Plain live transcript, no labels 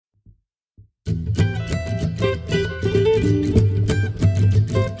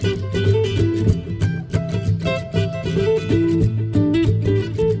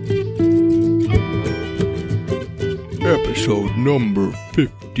number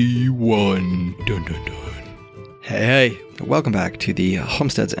 51. Dun, dun, dun. Hey, welcome back to the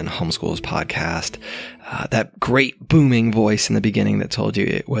Homesteads and Homeschools podcast. That great booming voice in the beginning that told you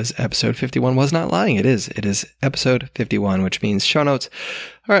it was episode 51 was not lying. It is episode 51, which means show notes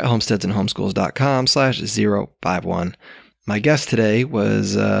are at homesteadsandhomeschools.com/051. My guest today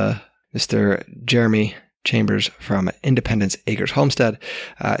was Mr. Jeremey Chambers from Independence Acres Homestead.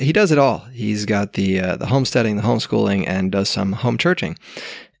 He does it all. He's got the homesteading, the homeschooling, and does some home churching.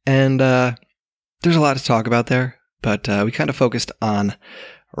 And there's a lot to talk about there, but we kind of focused on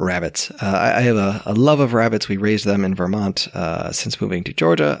rabbits. I have a love of rabbits. We raised them in Vermont since moving to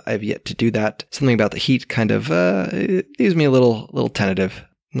Georgia. I've yet to do that. Something about the heat kind of it leaves me a little tentative.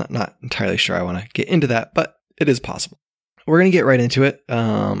 Not entirely sure I want to get into that, but it is possible. We're going to get right into it.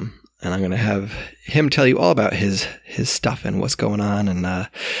 And I'm going to have him tell you all about his stuff and what's going on. And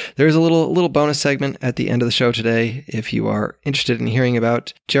there's a little bonus segment at the end of the show today if you are interested in hearing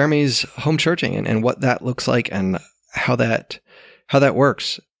about Jeremey's home churching and what that looks like and how that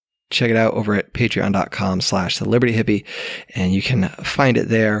works. Check it out over at patreon.com/thelibertyhippie, and you can find it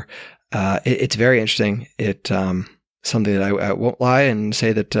there. It's very interesting. Something that I won't lie and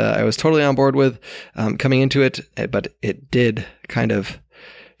say that I was totally on board with coming into it, but it did kind of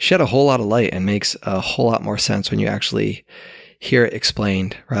shed a whole lot of light and makes a whole lot more sense when you actually hear it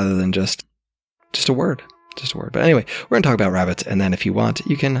explained rather than just a word. But anyway, we're going to talk about rabbits, and then if you want,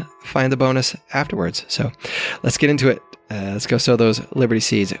 you can find the bonus afterwards. So let's get into it. Let's go sow those Liberty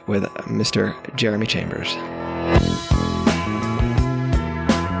seeds with Mr. Jeremey Chambers.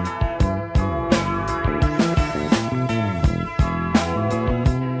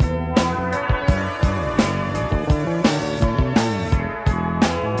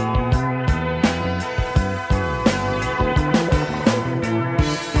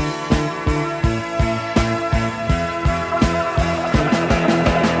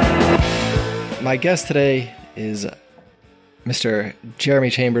 My guest today is Mr. Jeremey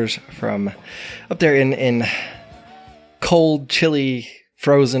Chambers from up there in cold, chilly,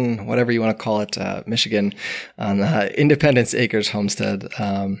 frozen, whatever you want to call it, Michigan, on Independence Acres Homestead.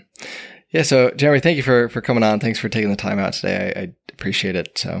 So Jeremey, thank you for coming on. Thanks for taking the time out today. I appreciate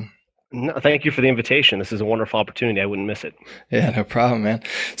it. So, no, thank you for the invitation. This is a wonderful opportunity. I wouldn't miss it. Yeah, no problem, man.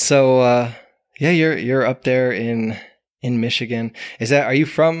 So, you're up there in Michigan. Are you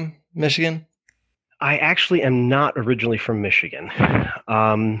from Michigan? I actually am not originally from Michigan.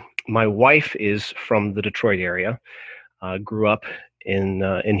 My wife is from the Detroit area. Grew up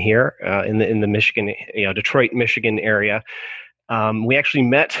in here in the Michigan, Detroit, Michigan area. We actually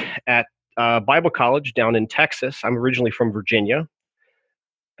met at Bible college down in Texas. I'm originally from Virginia.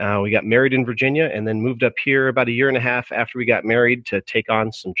 We got married in Virginia and then moved up here about a year and a half after we got married to take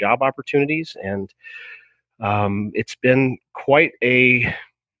on some job opportunities. And it's been quite a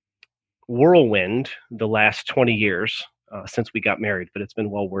whirlwind the last 20 years since we got married, but it's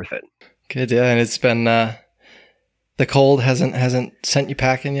been well worth it. Good, yeah. And it's been the cold hasn't sent you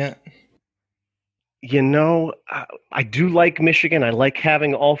packing yet? I do like Michigan. I like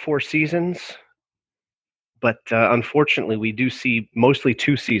having all four seasons, but unfortunately we do see mostly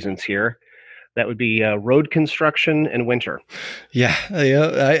two seasons here. That would be road construction and winter. Yeah.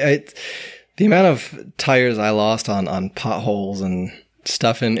 I the amount of tires I lost on potholes and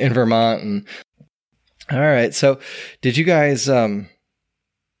stuff in Vermont. And all right, so did you guys you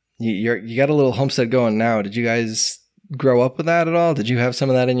got a little homestead going now? Did you guys grow up with that at all? Did you have some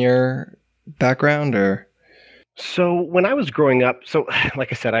of that in your background? Or so when I was growing up, so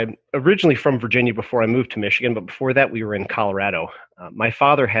like I said, I'm originally from Virginia before I moved to Michigan, but before that we were in Colorado. My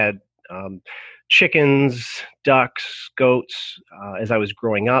father had chickens, ducks, goats as I was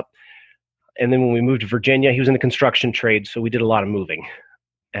growing up. And then when we moved to Virginia, he was in the construction trade, so we did a lot of moving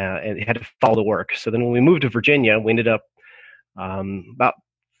and had to follow the work. So then when we moved to Virginia, we ended up about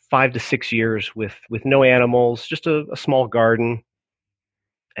 5 to 6 years with no animals, just a small garden.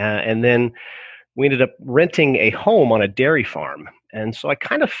 And then we ended up renting a home on a dairy farm. And so I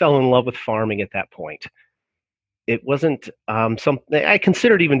kind of fell in love with farming at that point. It wasn't something I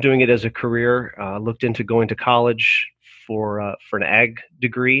considered even doing it as a career. Looked into going to college for an ag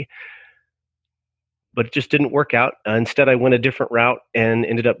degree, but it just didn't work out. Instead, I went a different route and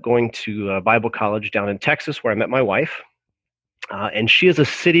ended up going to Bible college down in Texas, where I met my wife. And she is a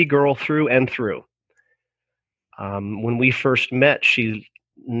city girl through and through. When we first met, she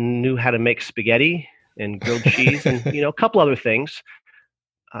knew how to make spaghetti and grilled cheese and, a couple other things.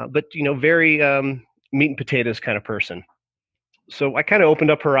 But, very meat and potatoes kind of person. So I kind of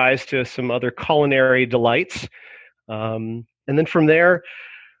opened up her eyes to some other culinary delights. And then from there,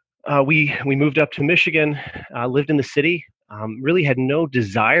 we moved up to Michigan, lived in the city really had no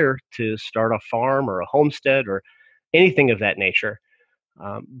desire to start a farm or a homestead or anything of that nature.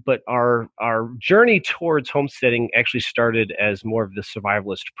 But our journey towards homesteading actually started as more of the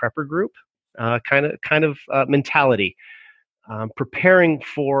survivalist prepper group kind of mentality, preparing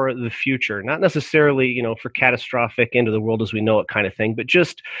for the future, not necessarily for catastrophic end of the world as we know it kind of thing, but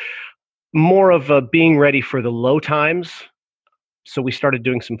just more of a being ready for the low times. So we started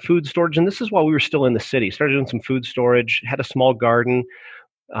doing some food storage, and this is while we were still in the city. Started doing some food storage, had a small garden,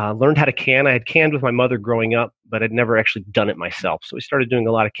 learned how to can. I had canned with my mother growing up, but I'd never actually done it myself. So we started doing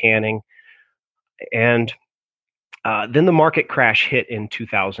a lot of canning. And then the market crash hit in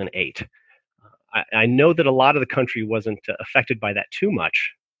 2008. I know that a lot of the country wasn't affected by that too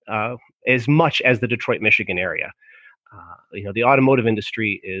much, as much as the Detroit, Michigan area. The automotive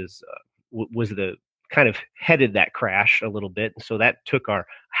industry was the kind of headed that crash a little bit. So that took our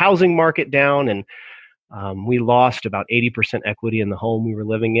housing market down, and we lost about 80% equity in the home we were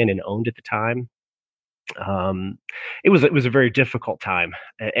living in and owned at the time. It was a very difficult time,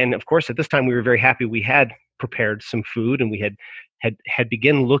 and of course, at this time, we were very happy we had prepared some food, and we had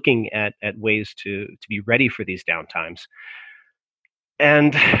begun looking at ways to be ready for these downtimes.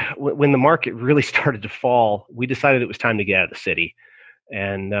 And when the market really started to fall, we decided it was time to get out of the city,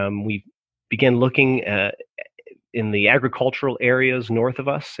 and we began looking in the agricultural areas north of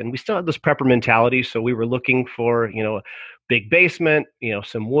us, and we still had this prepper mentality. So we were looking for a big basement,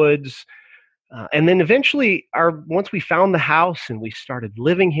 some woods. And then eventually, once we found the house and we started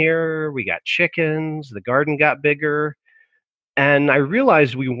living here, we got chickens, the garden got bigger, and I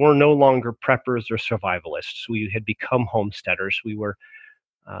realized we were no longer preppers or survivalists. We had become homesteaders. We were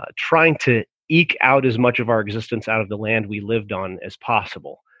trying to eke out as much of our existence out of the land we lived on as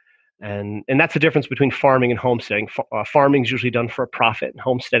possible. And that's the difference between farming and homesteading. Farming is usually done for a profit, and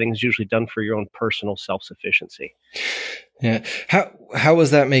homesteading is usually done for your own personal self-sufficiency. Yeah. How was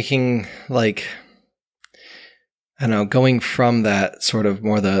that making, like, I don't know, going from that sort of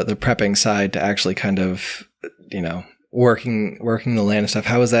more the prepping side to actually kind of, working the land and stuff?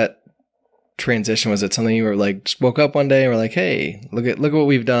 How was that transition? Was it something you were like, just woke up one day and were like, hey, look at what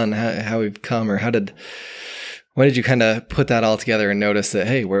we've done, how we've come, or when did you kind of put that all together and notice that,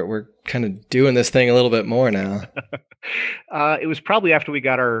 hey, we're kind of doing this thing a little bit more now? It was probably after we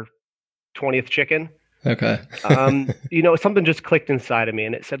got our 20th chicken. Okay. Something just clicked inside of me,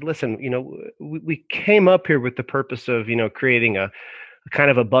 and it said, listen, we came up here with the purpose of, creating a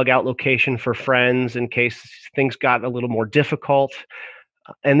kind of a bug out location for friends in case things got a little more difficult.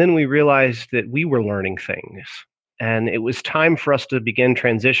 And then we realized that we were learning things, and it was time for us to begin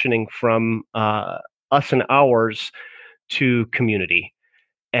transitioning from us and ours to community.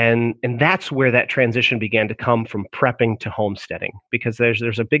 And that's where that transition began to come from prepping to homesteading, because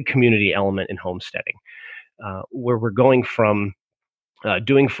there's a big community element in homesteading, where we're going from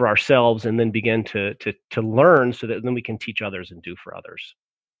doing for ourselves and then begin to learn so that then we can teach others and do for others.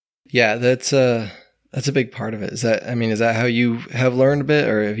 Yeah, that's a big part of it. Is that how you have learned a bit,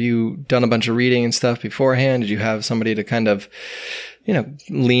 or have you done a bunch of reading and stuff beforehand? Did you have somebody to kind of,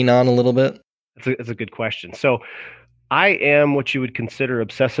 lean on a little bit? That's a good question. So I am what you would consider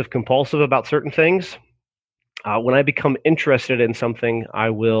obsessive compulsive about certain things. When I become interested in something, I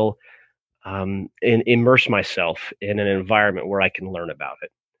will immerse myself in an environment where I can learn about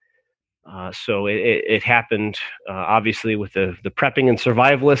it. So it happened, obviously, with the prepping and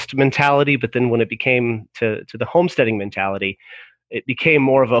survivalist mentality, but then when it became to the homesteading mentality, it became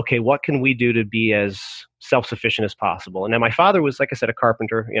more of, okay, what can we do to be as self-sufficient as possible? And now my father was, like I said, a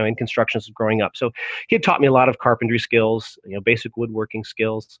carpenter, in construction growing up. So he had taught me a lot of carpentry skills, basic woodworking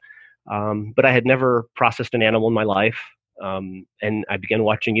skills. But I had never processed an animal in my life. And I began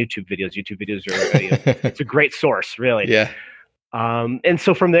watching YouTube videos. YouTube videos are, it's a great source, really. Yeah. And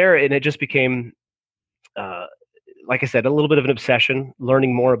so from there, and it just became, like I said, a little bit of an obsession,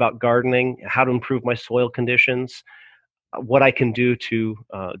 learning more about gardening, how to improve my soil conditions, what I can do to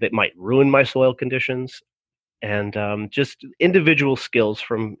that might ruin my soil conditions, and just individual skills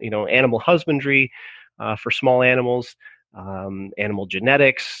from animal husbandry for small animals, animal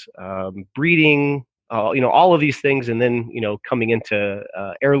genetics, breeding, all of these things, and then coming into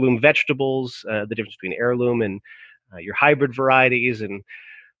heirloom vegetables, the difference between heirloom and your hybrid varieties,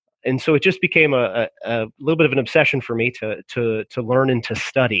 and so it just became a little bit of an obsession for me to learn and to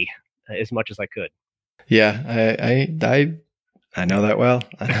study as much as I could. Yeah, I know that well.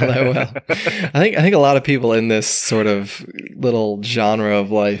 I know that well. I think a lot of people in this sort of little genre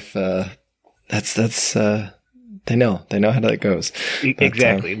of life, that's they know how that goes.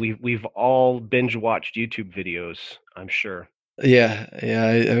 Exactly. We've all binge watched YouTube videos, I'm sure. Yeah,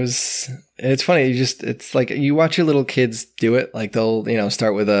 yeah. It's funny. It's like you watch your little kids do it. Like they'll,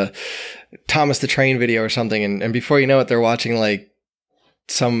 start with a Thomas the Train video or something, and before you know it, they're watching like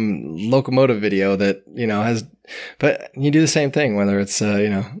some locomotive video that has. But you do the same thing, whether it's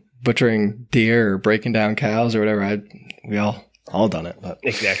butchering deer or breaking down cows or whatever. We all done it. But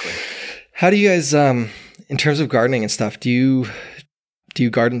Exactly. how do you guys, in terms of gardening and stuff? Do you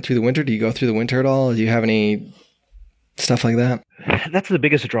garden through the winter? Do you go through the winter at all? Do you have any stuff like that? That's the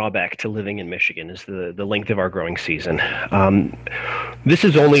biggest drawback to living in Michigan is the length of our growing season. This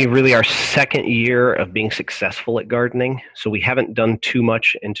is only really our second year of being successful at gardening, so we haven't done too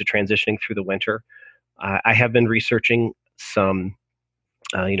much into transitioning through the winter. I have been researching some,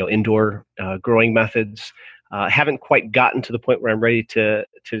 indoor growing methods. Haven't quite gotten to the point where I'm ready to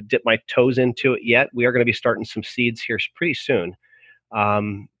dip my toes into it yet. We are going to be starting some seeds here pretty soon.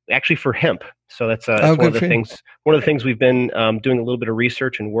 Actually for hemp. So that's one of the things. One of the things we've been doing a little bit of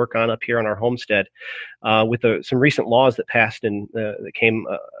research and work on up here on our homestead with some recent laws that passed and that came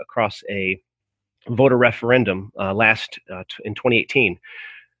across a voter referendum in 2018.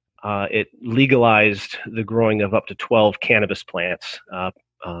 It legalized the growing of up to 12 cannabis plants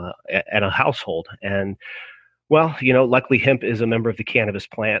at a household. And well, luckily hemp is a member of the cannabis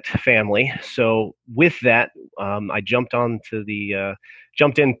plant family. So with that, I jumped in,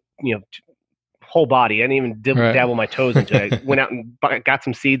 whole body. I didn't even dabble my toes into it. I went out and got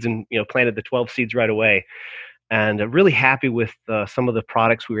some seeds and, planted the 12 seeds right away. And really happy with some of the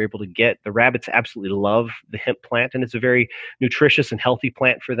products we were able to get. The rabbits absolutely love the hemp plant, and it's a very nutritious and healthy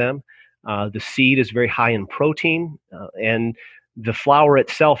plant for them. The seed is very high in protein, and the flower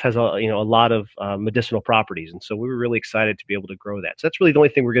itself has a lot of medicinal properties. And so we were really excited to be able to grow that. So that's really the only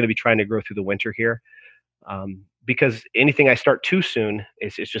thing we're going to be trying to grow through the winter here. Because anything I start too soon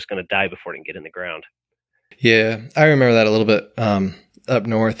is just going to die before it can get in the ground. Yeah, I remember that a little bit up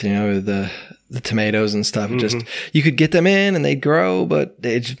north. The tomatoes and stuff. Just you could get them in and they'd grow, but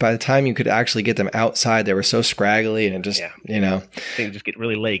by the time you could actually get them outside, they were so scraggly and it just things just get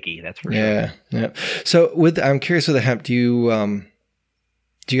really leggy. That's for sure. Yeah. So I'm curious with the hemp. Do you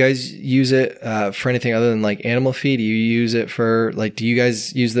guys use it for anything other than like animal feed? Do you use it for like? Do you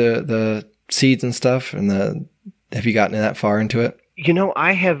guys use the seeds and stuff? And have you gotten that far into it?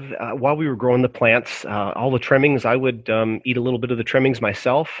 I have, while we were growing the plants, all the trimmings, I would eat a little bit of the trimmings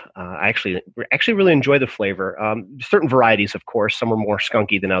myself. I actually really enjoy the flavor. Certain varieties, of course, some are more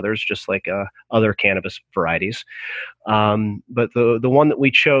skunky than others, just like other cannabis varieties. But the one that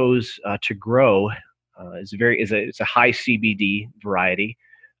we chose to grow it's a high CBD variety.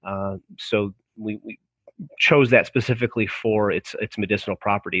 So we chose that specifically for its medicinal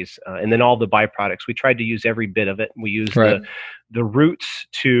properties, and then all the byproducts. We tried to use every bit of it. We used the roots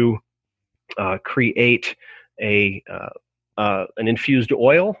to create an infused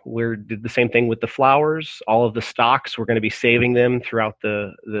oil. We did the same thing with the flowers. All of the stalks, we're going to be saving them throughout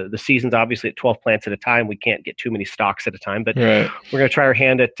the seasons. Obviously, at 12 plants at a time, we can't get too many stalks at a time, but we're going to try our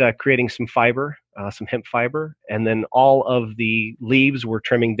hand at creating some fiber, some hemp fiber, and then all of the leaves we're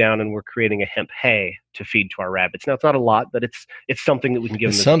trimming down, and we're creating a hemp hay to feed to our rabbits. Now, it's not a lot, but it's something that we can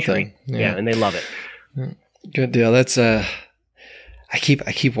give them as something. A treat. Yeah, and they love it. Good deal. That's I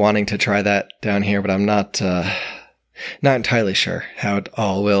keep wanting to try that down here, but I'm not entirely sure how it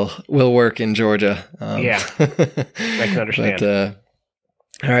all will work in Georgia. I can understand. But,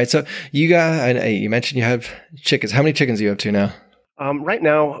 all right, so you mentioned you have chickens. How many chickens do you have to now? Right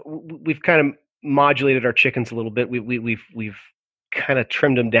now, we've kind of modulated our chickens a little bit. We've kind of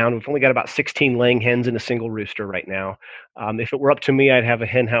trimmed them down. We've only got about 16 laying hens and a single rooster right now. If it were up to me, I'd have a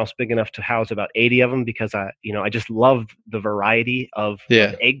hen house big enough to house about 80 of them because I just love the variety of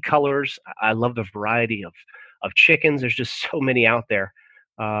egg colors. I love the variety of chickens. There's just so many out there.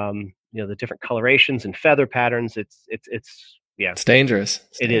 The different colorations and feather patterns. It's dangerous.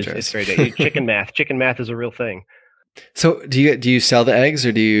 It's very dangerous. Chicken math is a real thing. So do you sell the eggs,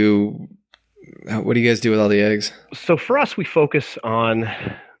 or what do you guys do with all the eggs? So for us, we focus on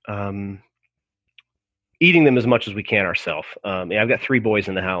eating them as much as we can ourselves. I've got 3 boys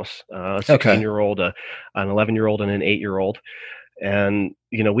in the house, a 16-year-old, an 11-year-old, and an 8-year-old. And,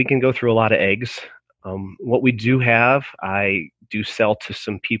 we can go through a lot of eggs. What we do have, I do sell to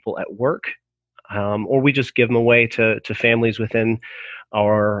some people at work, or we just give them away to families within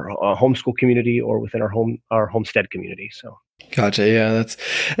our homeschool community or within our homestead community. So, gotcha. Yeah, that's.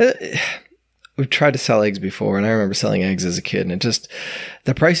 we've tried to sell eggs before, and I remember selling eggs as a kid, and it just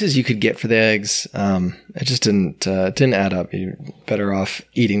the prices you could get for the eggs, it just didn't add up. You're better off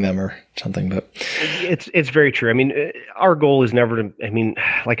eating them or something. But it's very true. I mean, our goal is never to. I mean,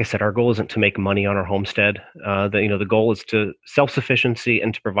 like I said, our goal isn't to make money on our homestead. The goal is to self-sufficiency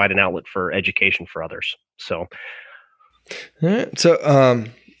and to provide an outlet for education for others. So, all right. So,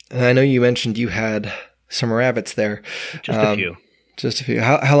 and I know you mentioned you had some rabbits there. Just a few. Just a few.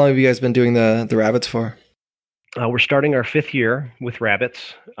 How long have you guys been doing the rabbits for? We're starting our 5th year with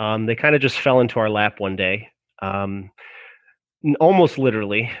rabbits. They kind of just fell into our lap one day. Almost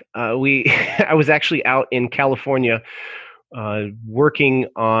literally. I was actually out in California working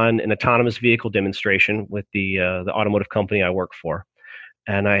on an autonomous vehicle demonstration with the automotive company I work for.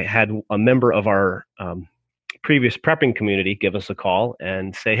 And I had a member of our previous prepping community give us a call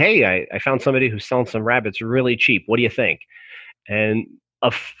and say, hey, I found somebody who's selling some rabbits really cheap. What do you think? And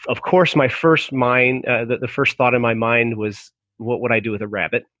of course, my first the first thought in my mind was, what would I do with a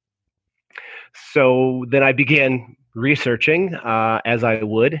rabbit? So then I began researching, as I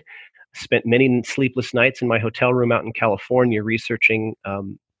would. Spent many sleepless nights in my hotel room out in California researching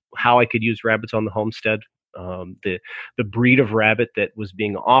how I could use rabbits on the homestead, the breed of rabbit that was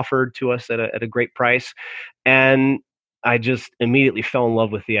being offered to us at a great price, and I just immediately fell in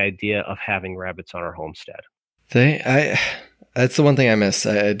love with the idea of having rabbits on our homestead. That's the one thing I miss.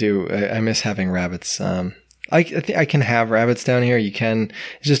 I miss having rabbits. I think I can have rabbits down here. You can.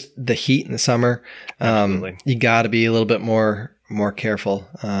 It's just the heat in the summer. Absolutely. You got to be a little bit more careful.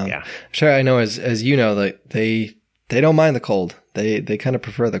 Yeah. Sure. I know, as you know, that they don't mind the cold. They kind of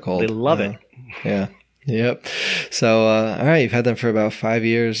prefer the cold. They love it. Yeah. Yep. So, all right, you've had them for about 5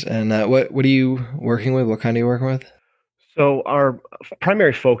 years, and what are you working with? What kind are you working with? So our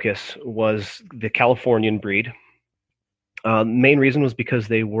primary focus was the Californian breed. Main reason was because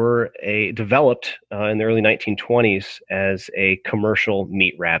they were developed in the early 1920s as a commercial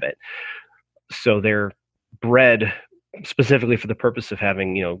meat rabbit. So they're bred specifically for the purpose of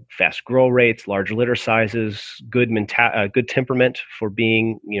having, fast grow rates, large litter sizes, good temperament for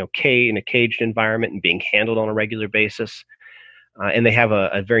being, in a caged environment and being handled on a regular basis. And they have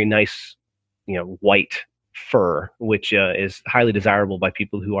a very nice, white fur, which is highly desirable by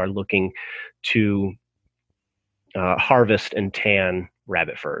people who are looking to harvest and tan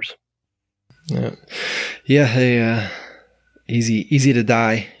rabbit furs. Yeah, easy to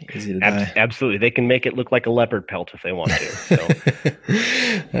dye. Absolutely, they can make it look like a leopard pelt if they want to. So.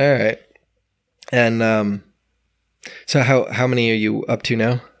 All right, and so how many are you up to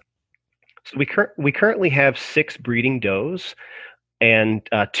now? So we currently have 6 breeding does and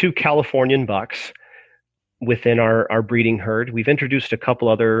 2 Californian bucks within our breeding herd. We've introduced a couple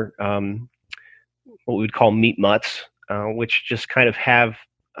other what we would call meat mutts, which just kind of have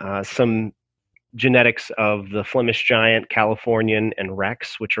some genetics of the Flemish Giant, Californian, and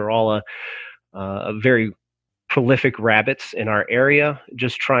Rex, which are all a very prolific rabbits in our area.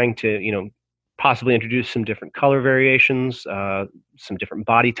 Just trying to, possibly introduce some different color variations, some different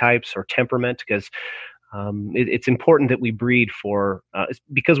body types or temperament, because it's important that we breed for,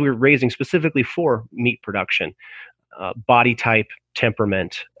 because we're raising specifically for meat production. Body type,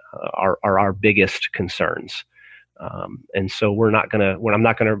 temperament are our biggest concerns. And so I'm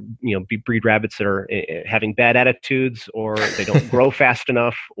not gonna breed rabbits that are having bad attitudes, or they don't grow fast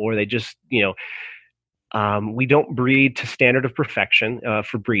enough, or they just we don't breed to standard of perfection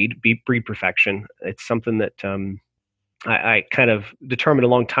for breed perfection. It's something that I kind of determined a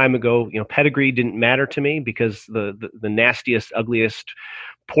long time ago. Pedigree didn't matter to me, because the nastiest, ugliest,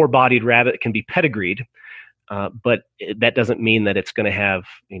 poor-bodied rabbit can be pedigreed. But that doesn't mean that it's going to have,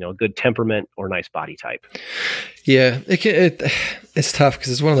 good temperament or nice body type. Yeah, it's tough,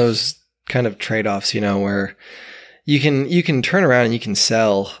 because it's one of those kind of trade-offs, where you can turn around and you can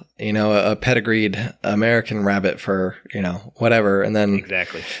sell, a pedigreed American rabbit for, whatever, and then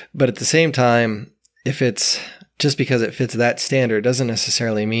exactly. But at the same time, if it's just because it fits that standard, doesn't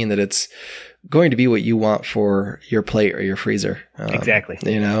necessarily mean that it's going to be what you want for your plate or your freezer. Exactly.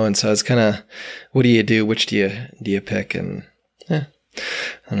 And so it's kind of, what do you do? Which do you pick? And I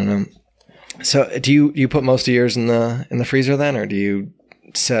don't know. So do you put most of yours in the freezer then, or do you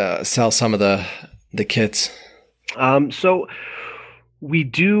sell some of the kits? So we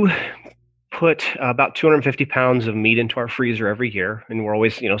do put about 250 pounds of meat into our freezer every year, and we're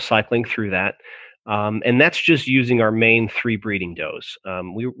always, cycling through that. And that's just using our main 3 breeding does.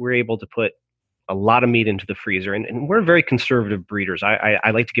 We're able to put a lot of meat into the freezer, and we're very conservative breeders. I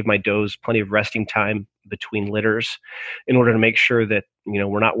like to give my does plenty of resting time between litters in order to make sure that,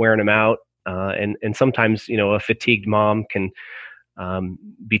 we're not wearing them out. And sometimes, a fatigued mom can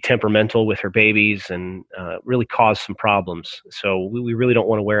be temperamental with her babies, and really cause some problems. So we really don't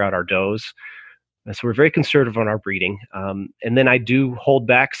want to wear out our does. So we're very conservative on our breeding. And then I do hold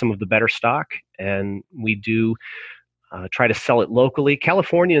back some of the better stock, and we do try to sell it locally.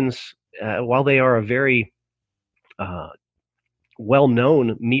 Californians, while they are a very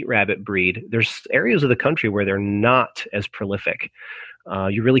well-known meat rabbit breed, there's areas of the country where they're not as prolific.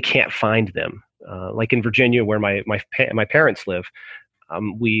 You really can't find them. Like in Virginia, where my parents live,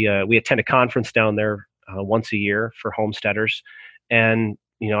 we attend a conference down there once a year for homesteaders, and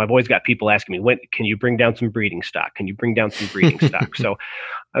I've always got people asking me, when can you bring down some breeding stock? Can you bring down some breeding stock? So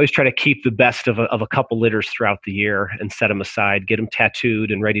I always try to keep the best of a couple litters throughout the year and set them aside, get them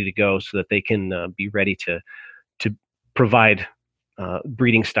tattooed and ready to go, so that they can be ready to provide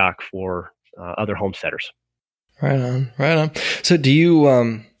breeding stock for other homesteaders. Right on, right on. So do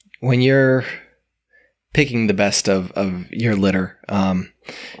you, when you're picking the best of your litter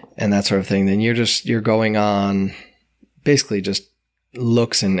and that sort of thing, then you're going on basically just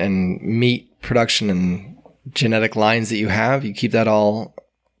looks and meat production and genetic lines that you have? You keep that all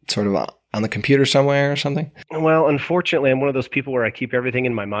sort of on the computer somewhere or something? Well, unfortunately, I'm one of those people where I keep everything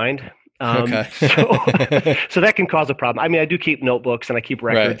in my mind. Okay. So that can cause a problem. I mean, I do keep notebooks and I keep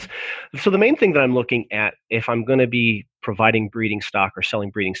records. Right. So the main thing that I'm looking at, if I'm going to be providing breeding stock or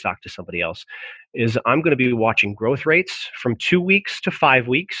selling breeding stock to somebody else, is I'm going to be watching growth rates from 2 weeks to 5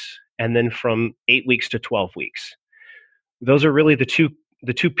 weeks, and then from 8 weeks to 12 weeks. Those are really the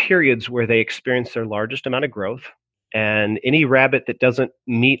two periods where they experience their largest amount of growth. And any rabbit that doesn't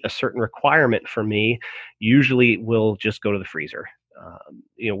meet a certain requirement for me usually will just go to the freezer.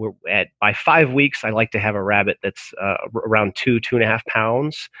 By 5 weeks, I like to have a rabbit that's around 2.5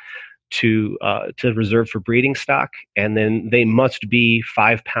 pounds to reserve for breeding stock, and then they must be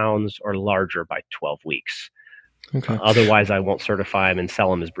 5 pounds or larger by 12 weeks. Okay. Otherwise, I won't certify them and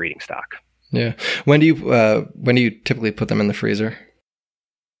sell them as breeding stock. Yeah. When do you typically put them in the freezer?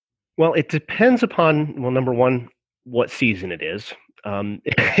 Well, it depends upon, number one, what season it is.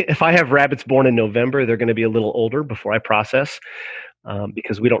 If I have rabbits born in November, they're going to be a little older before I process,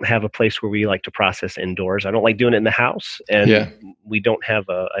 because we don't have a place where we like to process indoors. I don't like doing it in the house, and we don't have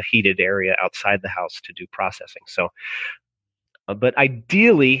a heated area outside the house to do processing. So, but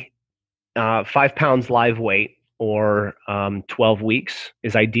ideally, 5 pounds live weight or 12 weeks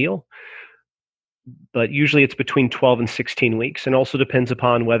is ideal. But usually it's between 12 and 16 weeks, and also depends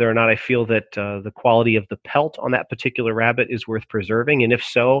upon whether or not I feel that the quality of the pelt on that particular rabbit is worth preserving. And if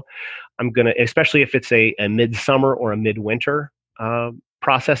so, I'm going to, especially if it's a midsummer or a midwinter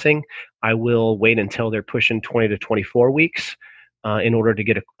processing, I will wait until they're pushing 20 to 24 weeks in order to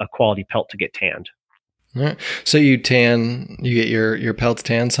get a quality pelt to get tanned. All right. So you get your pelts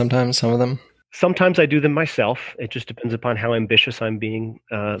tanned sometimes, some of them? Sometimes I do them myself. It just depends upon how ambitious I'm being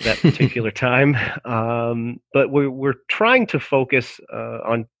that particular time. But we're trying to focus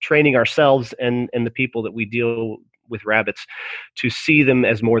on training ourselves and the people that we deal with rabbits to see them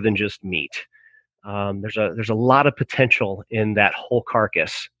as more than just meat. There's a lot of potential in that whole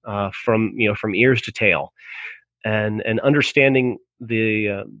carcass, from ears to tail, and understanding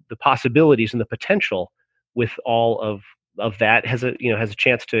the possibilities and the potential with all of that has a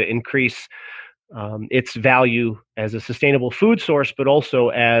chance to increase its value as a sustainable food source, but also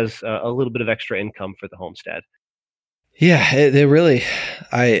as a little bit of extra income for the homestead. Yeah, they really,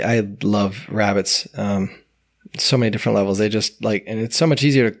 I love rabbits. So many different levels. They just and it's so much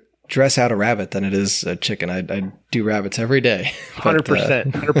easier to dress out a rabbit than it is a chicken. I do rabbits every day.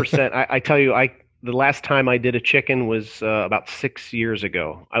 100%. 100%. I tell you, the last time I did a chicken was about 6 years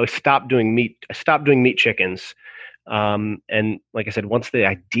ago. I stopped doing meat chickens. And like I said, once the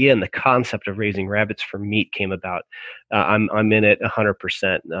idea and the concept of raising rabbits for meat came about, I'm in it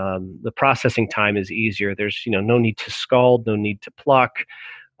 100%. The processing time is easier. There's no need to scald, no need to pluck,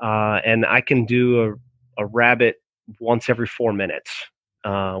 and I can do a rabbit once every 4 minutes.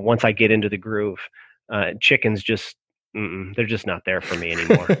 Once I get into the groove, chickens just they're just not there for me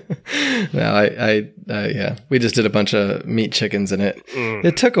anymore. Yeah, we just did a bunch of meat chickens, and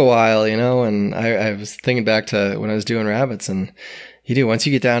it took a while, and I was thinking back to when I was doing rabbits, and once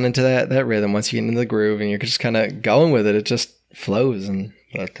you get down into that rhythm, once you get into the groove and you're just kind of going with it, it just flows.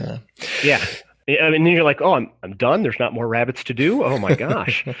 Yeah. I mean, then you're like, oh, I'm done. There's not more rabbits to do. Oh my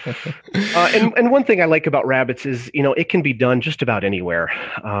gosh. And one thing I like about rabbits is, it can be done just about anywhere.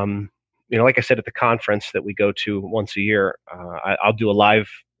 Like I said, at the conference that we go to once a year, I'll do a live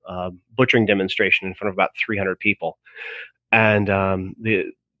butchering demonstration in front of about 300 people. And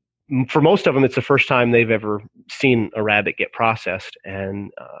for most of them, it's the first time they've ever seen a rabbit get processed.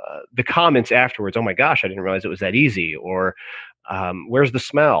 And the comments afterwards, oh my gosh, I didn't realize it was that easy. Or Where's the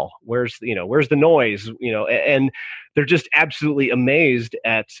smell? Where's the noise? And they're just absolutely amazed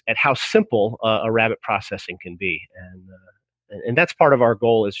at how simple a rabbit processing can be. And that's part of our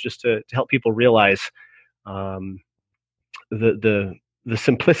goal, is just to help people realize um, the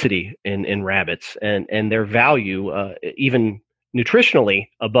simplicity in rabbits, and their value, even nutritionally,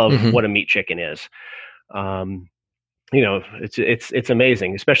 above Hmm. what a meat chicken is. Um, it's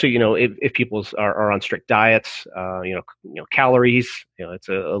amazing, especially if people are on strict diets. Calories. It's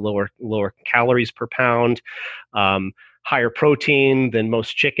a lower calories per pound. Um, Higher protein than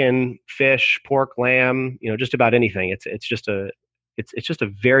most chicken, fish, pork, lamb. Just about anything. It's just a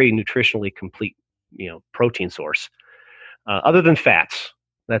very nutritionally complete protein source. Other than fats.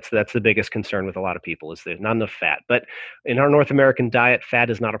 That's the biggest concern with a lot of people, is there's not enough fat. But in our North American diet, fat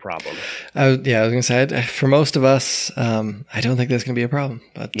is not a problem. Yeah, I was gonna say, for most of us, I don't think that's gonna be a problem.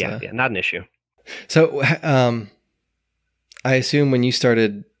 But Yeah, not an issue. so, I assume when you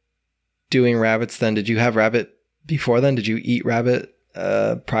started doing rabbits, then did you have rabbit before then? Did you eat rabbit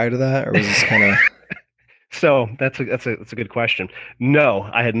prior to that, or was this kind of? So that's a good question. No,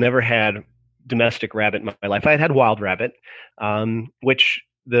 I had never had domestic rabbit in my life. I had had wild rabbit, which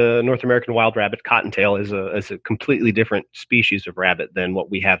the North American wild rabbit cottontail is a completely different species of rabbit than what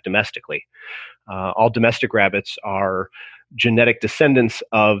we have domestically. All domestic rabbits are genetic descendants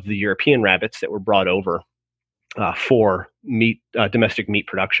of the European rabbits that were brought over for domestic meat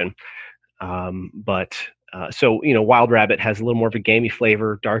production. But so wild rabbit has a little more of a gamey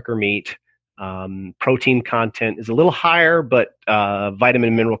flavor, darker meat. Protein content is a little higher, but vitamin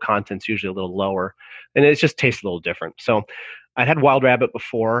and mineral content is usually a little lower, and it just tastes a little different. So I'd had wild rabbit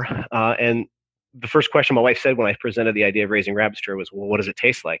before, and the first question my wife said when I presented the idea of raising rabbits to her was, "Well, what does it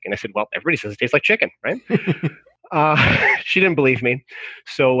taste like?" And I said, "Well, everybody says it tastes like chicken, right?" She didn't believe me.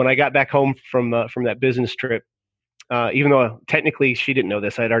 So when I got back home from that business trip, even though technically she didn't know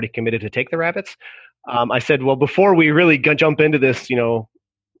this, I had already committed to take the rabbits. I said, "Well, before we really jump into this,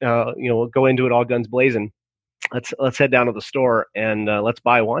 go into it all guns blazing. Let's head down to the store and let's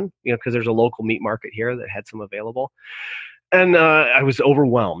buy one, because there's a local meat market here that had some available." And I was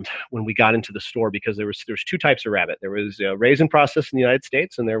overwhelmed when we got into the store, because there's two types of rabbit. There was raised and processed in the United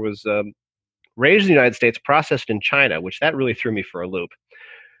States, and there was raised in the United States, processed in China, which that really threw me for a loop.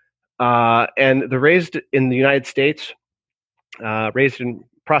 And the raised in the United States, raised and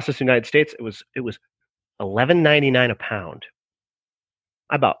processed in the United States, it was $11.99 a pound.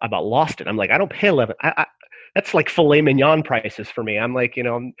 I about lost it. I'm like, I don't pay 11. That's like filet mignon prices for me. I'm like,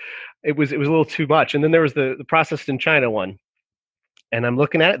 it was a little too much. And then there was the processed in China one, and I'm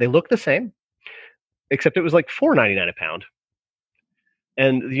looking at it. They look the same, except it was like $4.99 a pound.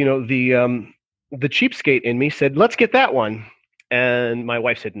 And the cheapskate in me said, "Let's get that one." And my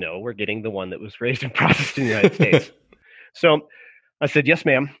wife said, "No, we're getting the one that was raised and processed in the United States." So I said, "Yes,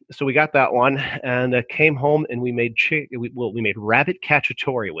 ma'am." So we got that one, and came home, and we made we made rabbit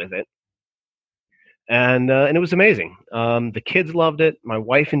cacciatore with it, and it was amazing. The kids loved it. My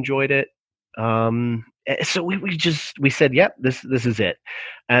wife enjoyed it. So we said, "Yep, this is it."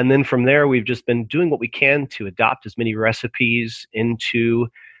 And then from there, we've just been doing what we can to adopt as many recipes into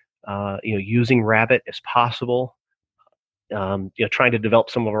using rabbit as possible. Trying to develop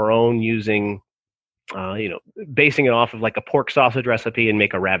some of our own, using uh, you know, basing it off of like a pork sausage recipe and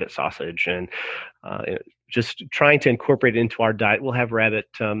make a rabbit sausage, and just trying to incorporate it into our diet. We'll have rabbit.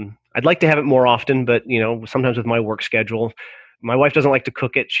 I'd like to have it more often, but sometimes with my work schedule, my wife doesn't like to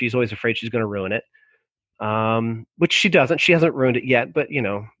cook it. She's always afraid she's going to ruin it, which she doesn't. She hasn't ruined it yet, but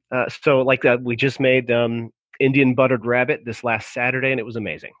so like we just made Indian buttered rabbit this last Saturday, and it was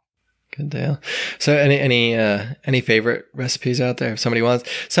amazing. Good deal. So, any favorite recipes out there? If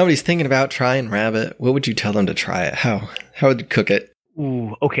somebody's thinking about trying rabbit, what would you tell them to try it? How would you cook it?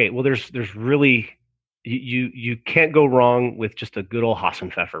 Ooh, okay. Well, there's really, you can't go wrong with just a good old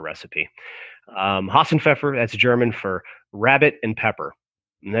Hassenpfeffer recipe. Hassenpfeffer, that's German for rabbit and pepper,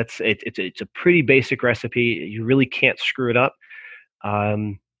 and that's it. It's a pretty basic recipe. You really can't screw it up.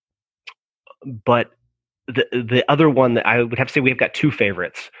 Um, but the other one that I would have to say, we've got two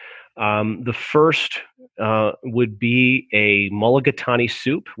favorites. The first would be a mulligatawny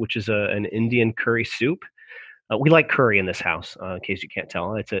soup, which is an Indian curry soup. We like curry in this house, in case you can't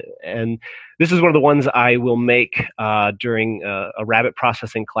tell. And this is one of the ones I will make during a rabbit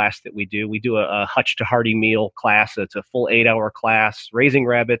processing class that we do. We do a Hutch to Hearty meal class. It's a full 8-hour class, raising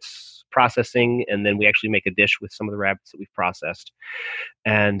rabbits, processing, and then we actually make a dish with some of the rabbits that we've processed.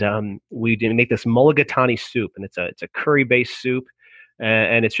 And we make this mulligatawny soup, and it's a curry based soup,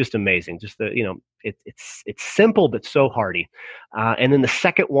 and it's just amazing. Just it's simple but so hearty. And then the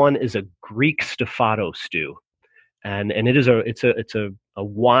second one is a Greek staffato stew. and it's a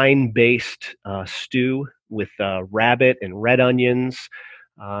wine based stew with rabbit and red onions,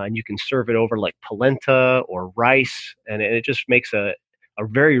 and you can serve it over like polenta or rice, and it just makes a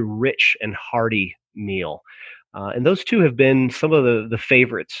very rich and hearty meal. And those two have been some of the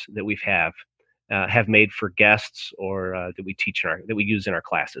favorites that have made for guests, or that we use in our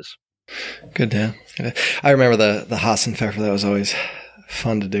classes. Good to know. I remember the Hassenpfeffer. That was always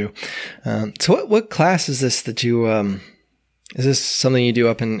fun to do. So what class is this that you, is this something you do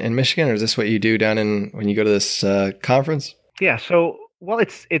up in Michigan, or is this what you do down when you go to this conference? Yeah. So, well,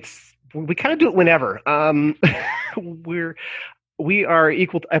 we kind of do it whenever. We are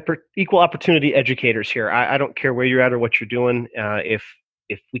equal opportunity educators here. I don't care where you're at or what you're doing. If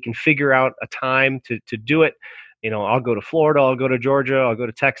we can figure out a time to do it, I'll go to Florida, I'll go to Georgia, I'll go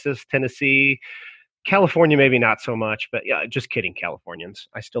to Texas, Tennessee, California, maybe not so much, but yeah, just kidding, Californians.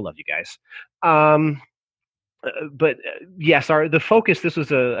 I still love you guys. But yes, the focus. This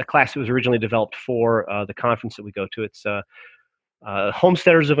was a class that was originally developed for the conference that we go to. It's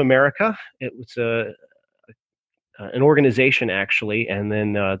Homesteaders of America. It was an organization actually, and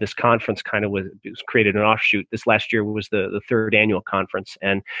then this conference kind of was created an offshoot. This last year was the third annual conference,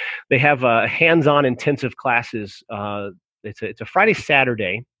 and they have hands-on intensive classes. It's a Friday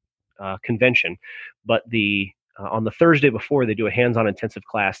Saturday convention, but on the Thursday before, they do a hands-on intensive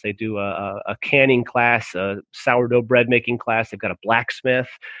class. They do a canning class, a sourdough bread making class. They've got a blacksmith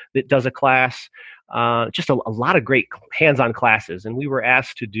that does a class. Just a lot of great hands-on classes, and we were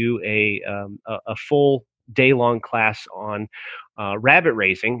asked to do a full day-long class on rabbit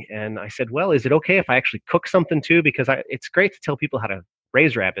raising. And I said, well, is it okay if I actually cook something too? Because it's great to tell people how to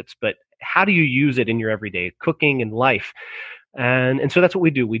raise rabbits, but how do you use it in your everyday cooking and life? And so that's what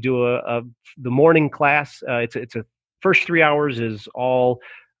we do. We do the morning class. It's a first 3 hours is all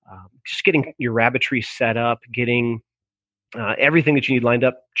just getting your rabbitry set up, getting everything that you need lined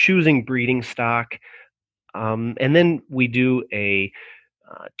up, choosing breeding stock, and then we do a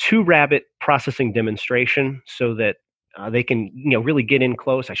 2 rabbit processing demonstration so that they can really get in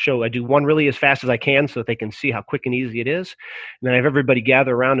close. I do one really as fast as I can so that they can see how quick and easy it is. And then I have everybody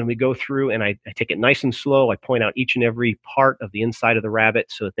gather around and we go through, and I take it nice and slow. I point out each and every part of the inside of the rabbit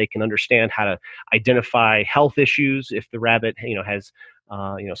so that they can understand how to identify health issues if the rabbit has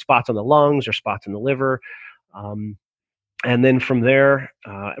spots on the lungs or spots in the liver. And then from there,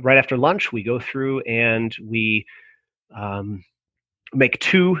 right after lunch, we go through and we make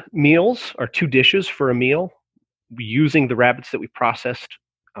 2 meals or 2 dishes for a meal using the rabbits that we processed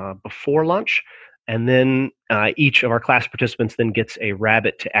before lunch. And then each of our class participants then gets a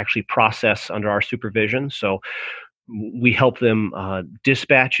rabbit to actually process under our supervision. So we help them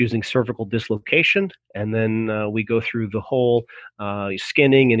dispatch using cervical dislocation. And then we go through the whole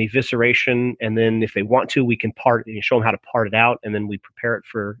skinning and evisceration. And then if they want to, we can show them how to part it out. And then we prepare it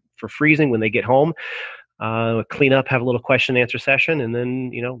for freezing when they get home. Clean up, have a little question and answer session, and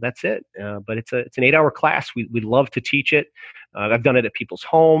then that's it. But it's an 8-hour class. We love to teach it. I've done it at people's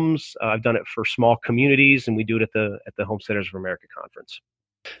homes. I've done it for small communities, and we do it at the Homesteaders of America conference.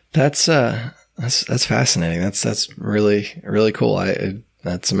 That's fascinating. That's really really cool.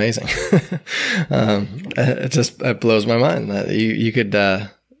 That's amazing. It blows my mind that you could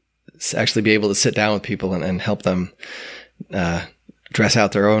actually be able to sit down with people and help them dress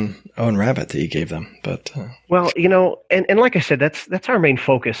out their own rabbit that you gave them. But well, and like I said, that's our main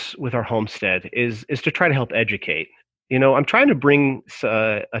focus with our homestead is to try to help educate. I'm trying to bring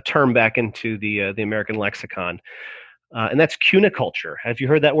a term back into the American lexicon, and that's cuniculture. Have you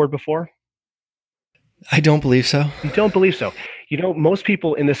heard that word before? I don't believe so. You don't believe so? Most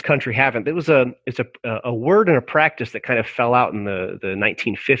people in this country haven't. It's a word and a practice that kind of fell out in the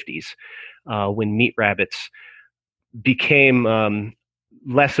 1950s when meat rabbits became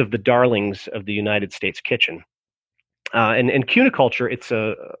less of the darlings of the United States kitchen. And cuniculture, it's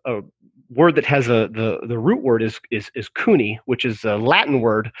a word that has the root word is cuni, which is a Latin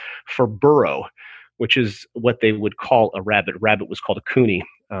word for burrow, which is what they would call a rabbit. Rabbit was called a cuni.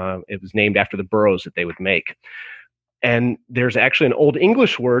 It was named after the burrows that they would make. And there's actually an Old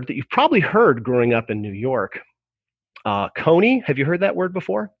English word that you've probably heard growing up in New York. Coney, have you heard that word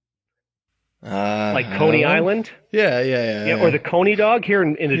before? Like Coney Island? Yeah. Or the Coney dog here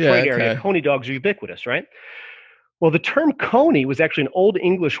in the Detroit area. Coney dogs are ubiquitous, right? Well, the term coney was actually an Old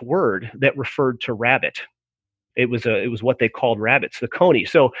English word that referred to rabbit. It was what they called rabbits, the coney.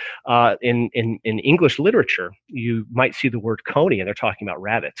 So in English literature, you might see the word coney, and they're talking about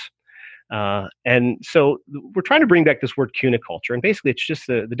rabbits. And so we're trying to bring back this word cuniculture. And basically, it's just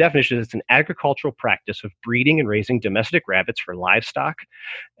the definition is it's an agricultural practice of breeding and raising domestic rabbits for livestock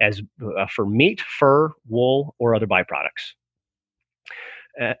as for meat, fur, wool, or other byproducts.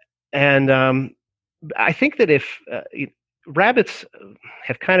 And I think that if rabbits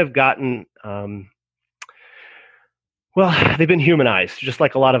have kind of gotten, well, they've been humanized, just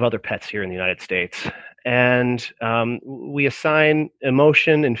like a lot of other pets here in the United States. And we assign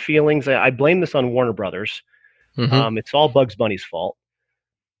emotion and feelings. I blame this on Warner Brothers. Mm-hmm. It's all Bugs Bunny's fault.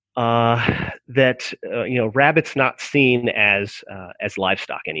 That rabbits not seen as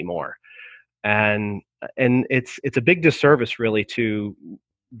livestock anymore, and it's a big disservice really to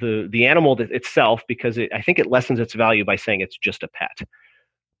the animal itself, because I think it lessens its value by saying it's just a pet.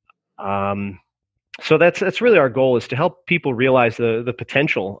 So that's really our goal, is to help people realize the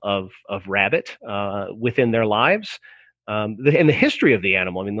potential of rabbit within their lives, and the history of the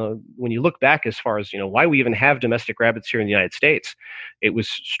animal. I mean, when you look back as far as why we even have domestic rabbits here in the United States, it was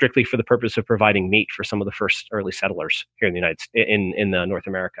strictly for the purpose of providing meat for some of the first early settlers here in the in North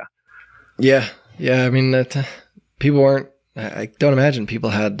America. Yeah. I mean, that people weren't. I don't imagine people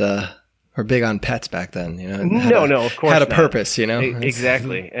were big on pets back then. No, of course had a not. Purpose.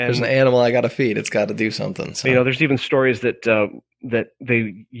 Exactly. And there's an animal I got to feed. It's got to do something. So. There's even stories that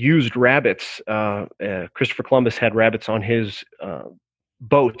they used rabbits. Christopher Columbus had rabbits on his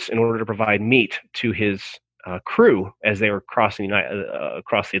boats in order to provide meat to his crew as they were crossing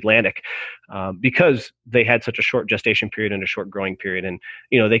across the Atlantic, because they had such a short gestation period and a short growing period, and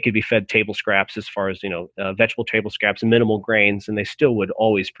they could be fed table scraps, as far as vegetable table scraps and minimal grains, and they still would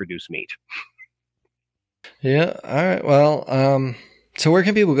always produce meat. Yeah. All right. Well, so where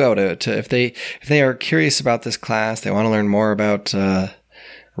can people go to if they are curious about this class, they want to learn more about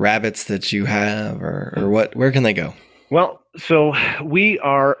rabbits that you have, or what? Where can they go? Well, so we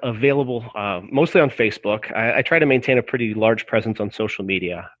are available mostly on Facebook. I try to maintain a pretty large presence on social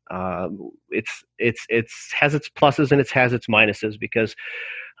media. It's has its pluses and it has its minuses, because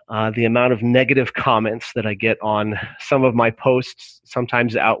the amount of negative comments that I get on some of my posts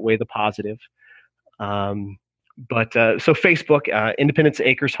sometimes outweigh the positive. But so Facebook, Independence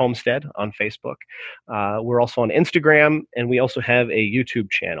Acres Homestead on Facebook. We're also on Instagram, and we also have a YouTube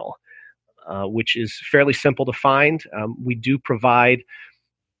channel, which is fairly simple to find. We do provide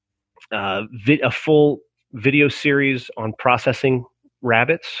a full video series on processing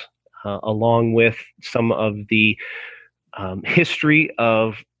rabbits, along with some of the history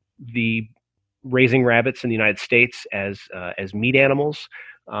of the raising rabbits in the United States as meat animals,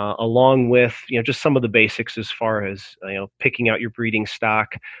 along with just some of the basics as far as picking out your breeding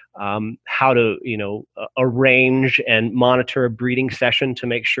stock, how to arrange and monitor a breeding session to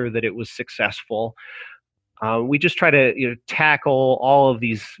make sure that it was successful. We just try to tackle all of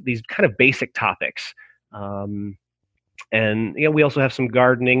these kind of basic topics. And we also have some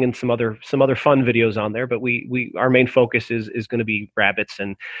gardening and some other fun videos on there, but we our main focus is going to be rabbits,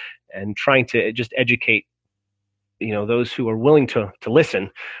 and trying to just educate those who are willing to listen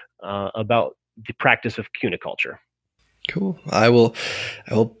about the practice of cuniculture. Cool. I will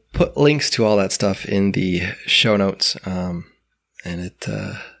put links to all that stuff in the show notes, and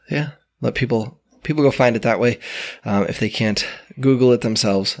let people go find it that way, if they can't Google it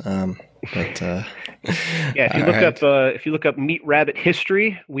themselves. If you look up meat rabbit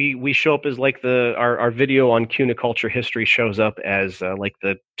history, we show up as like our video on cuniculture history shows up as like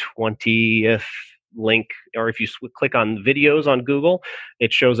the 20th link, or if you click on videos on Google,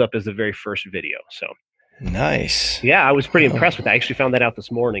 it shows up as the very first video. So nice. Yeah, I was pretty impressed with that. I actually found that out this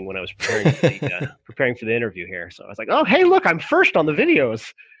morning when I was preparing for the interview here. So I was like, oh, hey, look, I'm first on the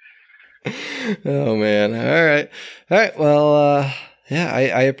videos. Oh man. All right. Well,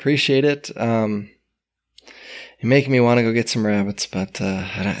 I appreciate it. You're making me want to go get some rabbits, but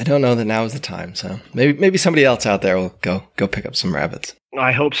I don't know that now is the time. So maybe somebody else out there will go pick up some rabbits.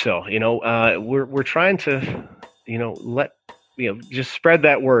 I hope so. We're trying to, just spread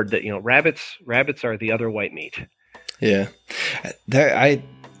that word that rabbits are the other white meat. Yeah,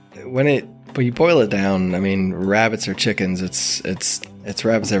 when you boil it down, I mean, rabbits or chickens, it's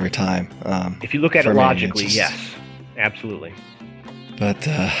rabbits every time. If you look at it logically, yes, absolutely. But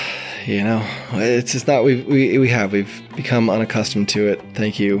it's just not. We've become unaccustomed to it.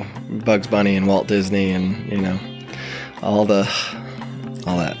 Thank you, Bugs Bunny and Walt Disney, and all that.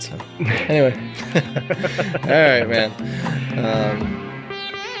 So anyway, all right, man.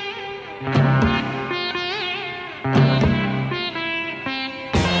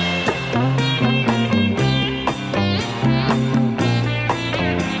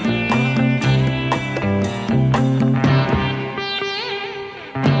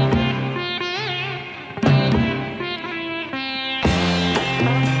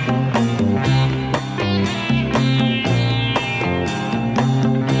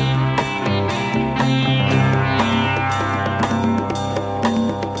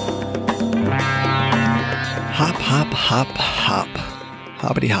 hop, hop,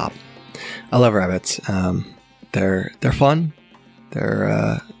 hoppity hop. I love rabbits. They're fun.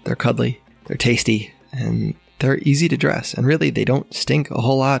 They're cuddly. They're tasty, and they're easy to dress. And really, they don't stink a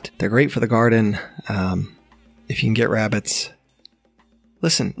whole lot. They're great for the garden. If you can get rabbits,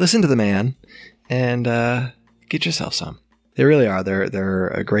 listen to the man, and get yourself some. They really are. They're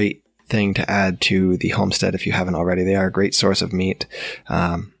a great thing to add to the homestead if you haven't already. They are a great source of meat.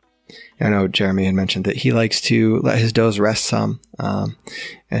 I know Jeremy had mentioned that he likes to let his does rest some.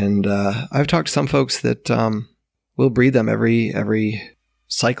 And I've talked to some folks that will breed them every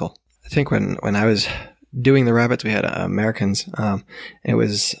cycle. I think when I was doing the rabbits, we had Americans. It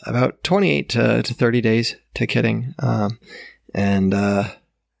was about 28 to 30 days to kidding.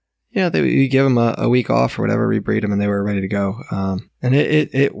 We give them a week off or whatever, rebreed them, and they were ready to go. And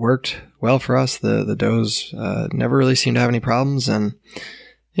it worked well for us. The does never really seemed to have any problems, and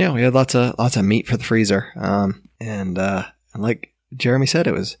we had lots of meat for the freezer. And like Jeremy said,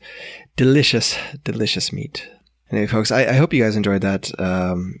 it was delicious meat. Anyway, folks, I hope you guys enjoyed that.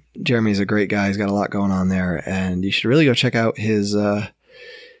 Jeremy's a great guy. He's got a lot going on there, and you should really go check out his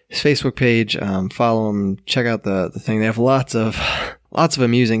Facebook page. Follow him. Check out the thing. They have lots of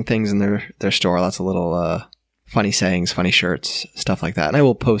amusing things in their store. Lots of little funny sayings, funny shirts, stuff like that. And I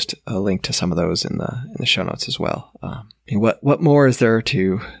will post a link to some of those in the show notes as well. What more is there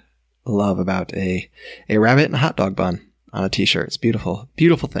to love about a rabbit and a hot dog bun on a t-shirt? It's beautiful,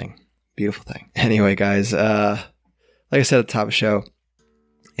 beautiful thing. Beautiful thing. Anyway, guys, like I said at the top of the show,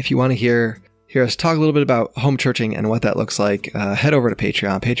 if you want to hear us talk a little bit about home churching and what that looks like, head over to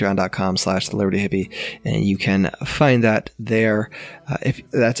Patreon, patreon.com/thelibertyhippie, and you can find that there. If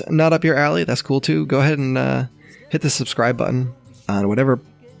that's not up your alley, that's cool too. Go ahead and hit the subscribe button on whatever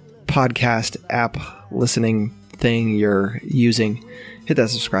podcast app listening thing you're using. Hit that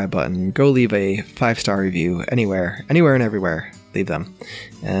subscribe button. Go leave a 5-star review anywhere and everywhere. Leave them.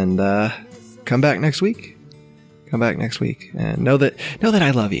 And come back next week. And know that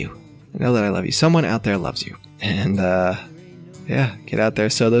I love you. Know that I love you. Someone out there loves you. And get out there,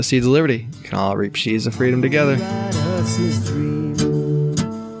 sow those seeds of liberty. We can all reap sheaves of freedom together.